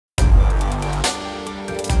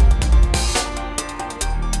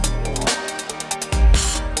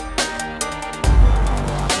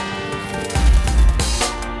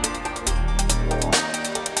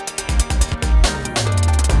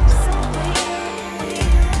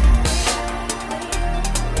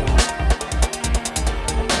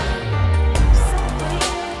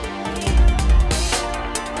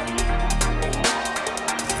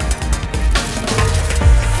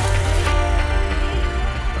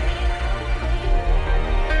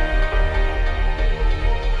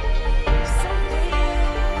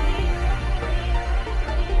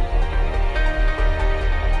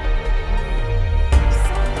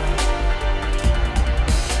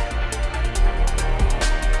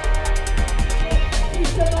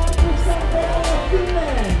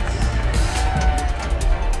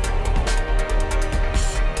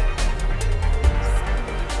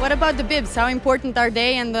What about the bibs? How important are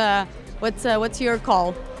they, and what's your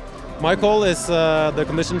call? My call is the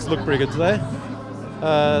conditions look pretty good today.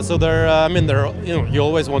 So they're, you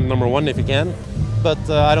always want number one if you can, but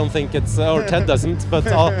I don't think it's, or Ted doesn't, but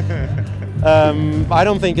I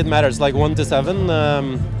don't think it matters. Like 1 to 7,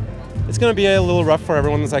 it's going to be a little rough for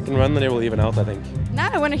everyone in the second run, and it will even out, I think. Now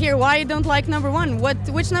I want to hear why you don't like number one.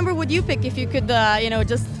 Which number would you pick if you could,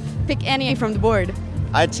 just pick any from the board?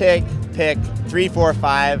 I'd pick 3, 4,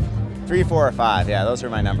 5. 3, 4, or 5. Yeah, those are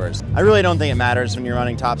my numbers. I really don't think it matters when you're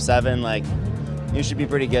running top 7. Like, you should be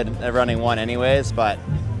pretty good at running 1 anyways, but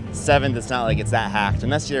 7th, it's not like it's that hacked.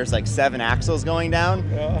 Unless there's like 7 axles going down.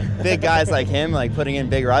 Yeah. Big guys like him, like putting in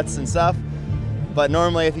big ruts and stuff. But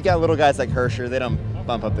normally, if you got little guys like Hirscher, they don't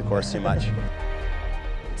bump up the course too much.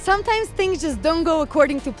 Sometimes things just don't go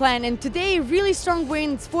according to plan, and today really strong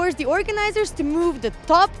winds forced the organizers to move the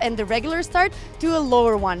top and the regular start to a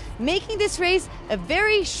lower one, making this race a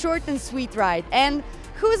very short and sweet ride. And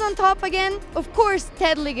who's on top again? Of course,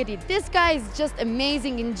 Ted Ligety. This guy is just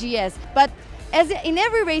amazing in GS. But as in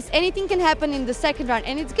every race, anything can happen in the second round,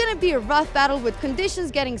 and it's gonna be a rough battle with conditions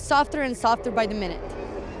getting softer and softer by the minute.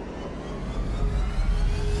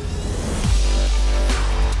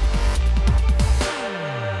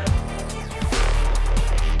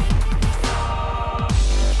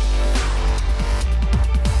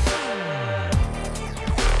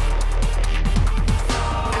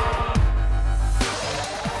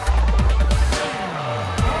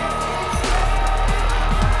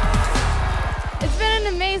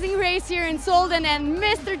 Here in Solden, and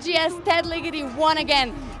Mr. GS Ted Ligety won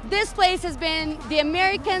again. This place has been the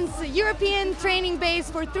Americans' European training base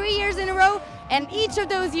for 3 years in a row, and each of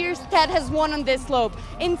those years Ted has won on this slope.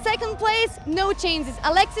 In second place, no changes.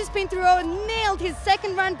 Alex Pinturault nailed his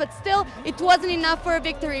second run, but still it wasn't enough for a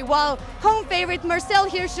victory, while home favorite Marcel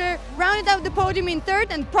Hirscher rounded out the podium in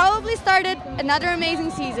third and probably started another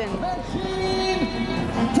amazing season.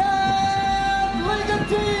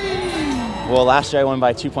 Well, last year I won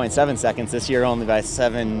by 2.7 seconds. This year only by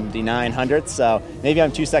 79 hundredths. So maybe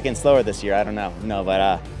I'm 2 seconds slower this year. I don't know. No,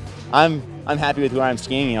 but I'm happy with where I'm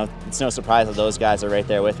skiing. You know, it's no surprise that those guys are right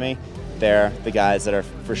there with me. They're the guys that are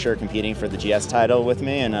for sure competing for the GS title with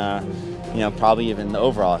me, and probably even the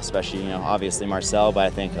overall, especially obviously Marcel, but I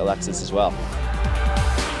think Alexis as well.